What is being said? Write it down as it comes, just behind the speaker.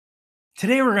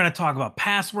Today we're going to talk about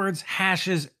passwords,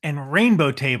 hashes, and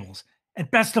rainbow tables. And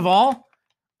best of all,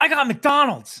 I got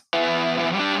McDonald's. Do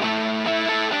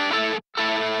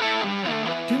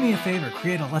me a favor,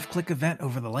 create a left-click event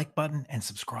over the like button and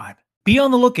subscribe. Be on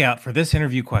the lookout for this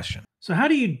interview question. So how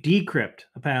do you decrypt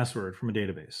a password from a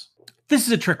database? This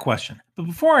is a trick question, but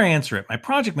before I answer it, my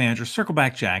project manager,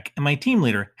 Circleback Jack, and my team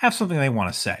leader have something they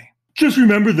want to say. Just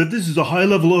remember that this is a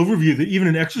high-level overview that even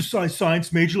an exercise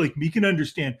science major like me can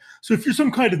understand. So if you're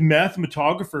some kind of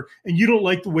mathematographer and you don't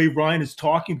like the way Ryan is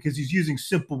talking because he's using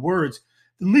simple words,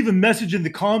 then leave a message in the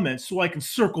comments so I can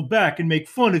circle back and make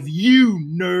fun of you,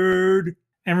 nerd.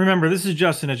 And remember, this is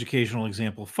just an educational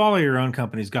example. Follow your own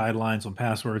company's guidelines on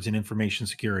passwords and information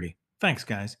security. Thanks,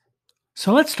 guys.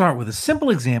 So let's start with a simple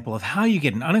example of how you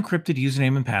get an unencrypted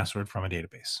username and password from a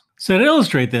database. So to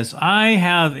illustrate this, I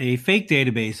have a fake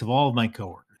database of all of my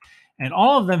coworkers, and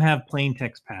all of them have plain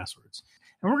text passwords.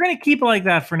 And we're going to keep it like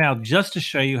that for now just to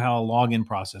show you how a login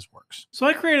process works. So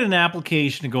I created an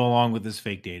application to go along with this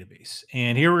fake database.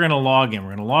 And here we're going to log in. We're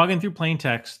going to log in through plain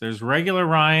text. There's regular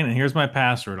Ryan, and here's my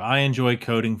password. I enjoy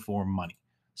coding for money.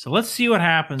 So let's see what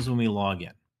happens when we log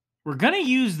in. We're going to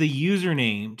use the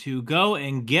username to go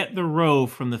and get the row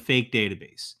from the fake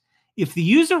database. If the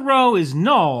user row is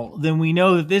null, then we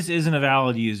know that this isn't a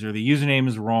valid user. The username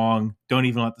is wrong. Don't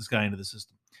even let this guy into the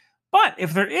system. But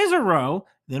if there is a row,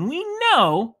 then we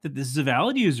know that this is a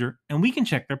valid user and we can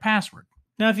check their password.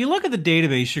 Now, if you look at the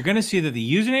database, you're going to see that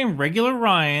the username regular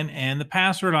Ryan and the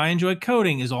password I enjoy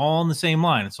coding is all in the same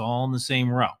line. It's all in the same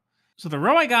row. So the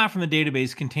row I got from the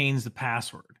database contains the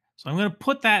password. So I'm going to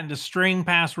put that into string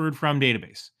password from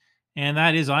database. And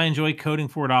that is I enjoy coding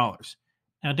 $4.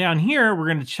 Now down here, we're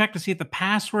going to check to see if the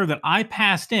password that I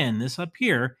passed in, this up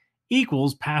here,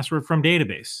 equals password from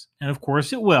database. And of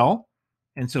course it will.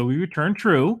 And so we return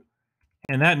true.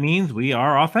 And that means we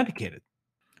are authenticated.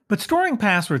 But storing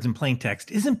passwords in plain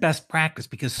text isn't best practice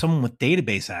because someone with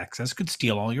database access could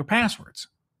steal all your passwords.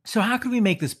 So how could we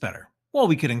make this better? Well,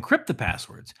 we could encrypt the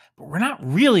passwords, but we're not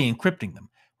really encrypting them.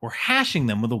 We're hashing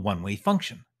them with a one-way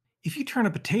function. If you turn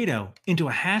a potato into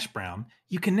a hash brown,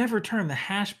 you can never turn the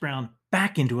hash brown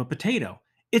back into a potato.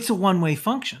 It's a one-way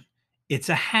function. It's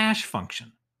a hash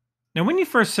function. Now, when you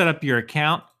first set up your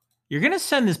account, you're going to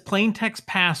send this plain text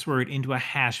password into a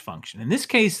hash function. In this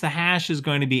case, the hash is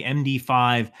going to be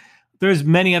MD5. There's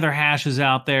many other hashes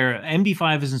out there.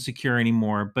 MD5 isn't secure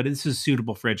anymore, but this is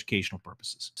suitable for educational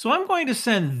purposes. So I'm going to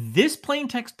send this plain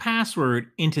text password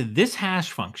into this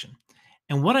hash function.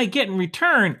 And what I get in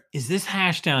return is this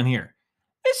hash down here.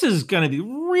 This is going to be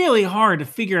really hard to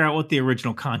figure out what the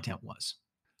original content was.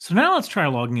 So now let's try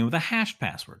logging in with a hashed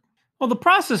password. Well, the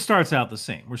process starts out the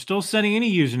same. We're still sending in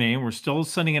a username. We're still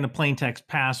sending in a plain text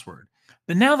password.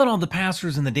 But now that all the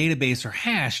passwords in the database are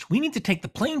hashed, we need to take the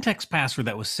plain text password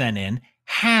that was sent in,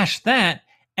 hash that,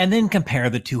 and then compare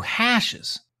the two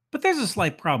hashes. But there's a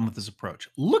slight problem with this approach.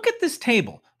 Look at this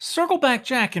table. Circleback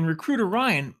Jack and Recruiter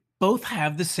Ryan both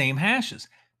have the same hashes.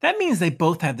 That means they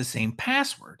both have the same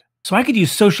password. So I could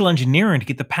use social engineering to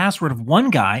get the password of one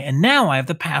guy, and now I have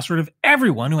the password of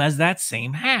everyone who has that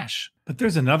same hash. But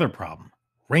there's another problem.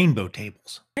 Rainbow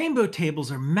tables. Rainbow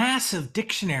tables are massive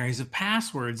dictionaries of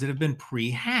passwords that have been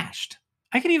pre-hashed.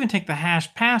 I could even take the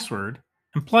hashed password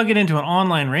and plug it into an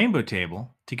online rainbow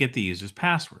table to get the user's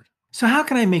password. So how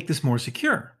can I make this more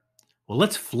secure? Well,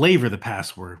 let's flavor the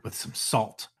password with some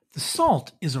salt. The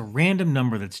salt is a random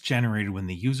number that's generated when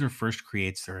the user first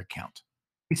creates their account.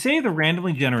 We save the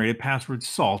randomly generated password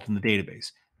salt in the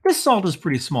database. This salt is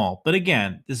pretty small, but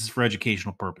again, this is for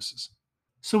educational purposes.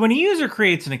 So when a user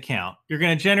creates an account, you're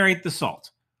going to generate the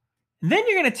salt. And then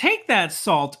you're going to take that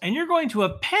salt and you're going to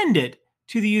append it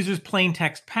to the user's plain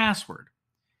text password.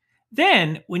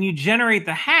 Then, when you generate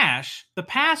the hash, the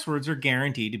passwords are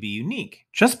guaranteed to be unique.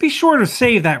 Just be sure to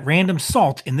save that random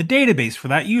salt in the database for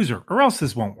that user, or else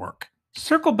this won't work.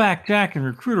 Circleback Jack and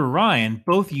Recruiter Ryan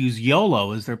both use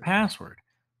YOLO as their password.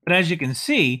 But as you can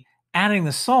see, adding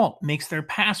the salt makes their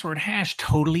password hash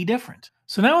totally different.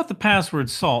 So now with the password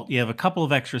salt, you have a couple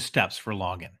of extra steps for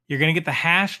login. You're going to get the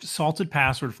hashed salted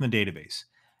password from the database.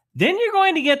 Then you're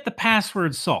going to get the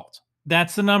password salt.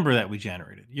 That's the number that we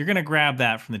generated. You're going to grab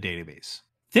that from the database.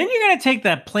 Then you're going to take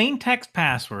that plain text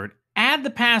password, add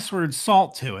the password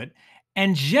salt to it,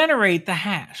 and generate the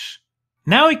hash.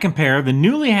 Now we compare the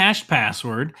newly hashed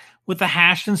password with the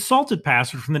hashed and salted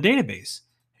password from the database.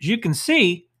 As you can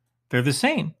see, they're the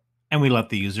same, and we let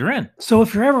the user in. So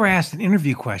if you're ever asked an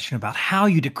interview question about how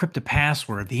you decrypt a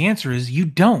password, the answer is you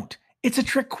don't. It's a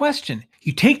trick question.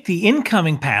 You take the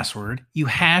incoming password, you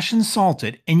hash and salt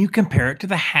it, and you compare it to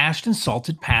the hashed and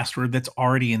salted password that's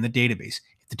already in the database.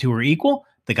 If the two are equal,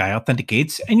 The guy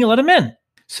authenticates and you let him in.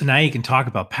 So now you can talk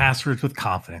about passwords with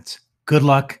confidence. Good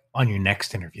luck on your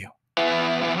next interview.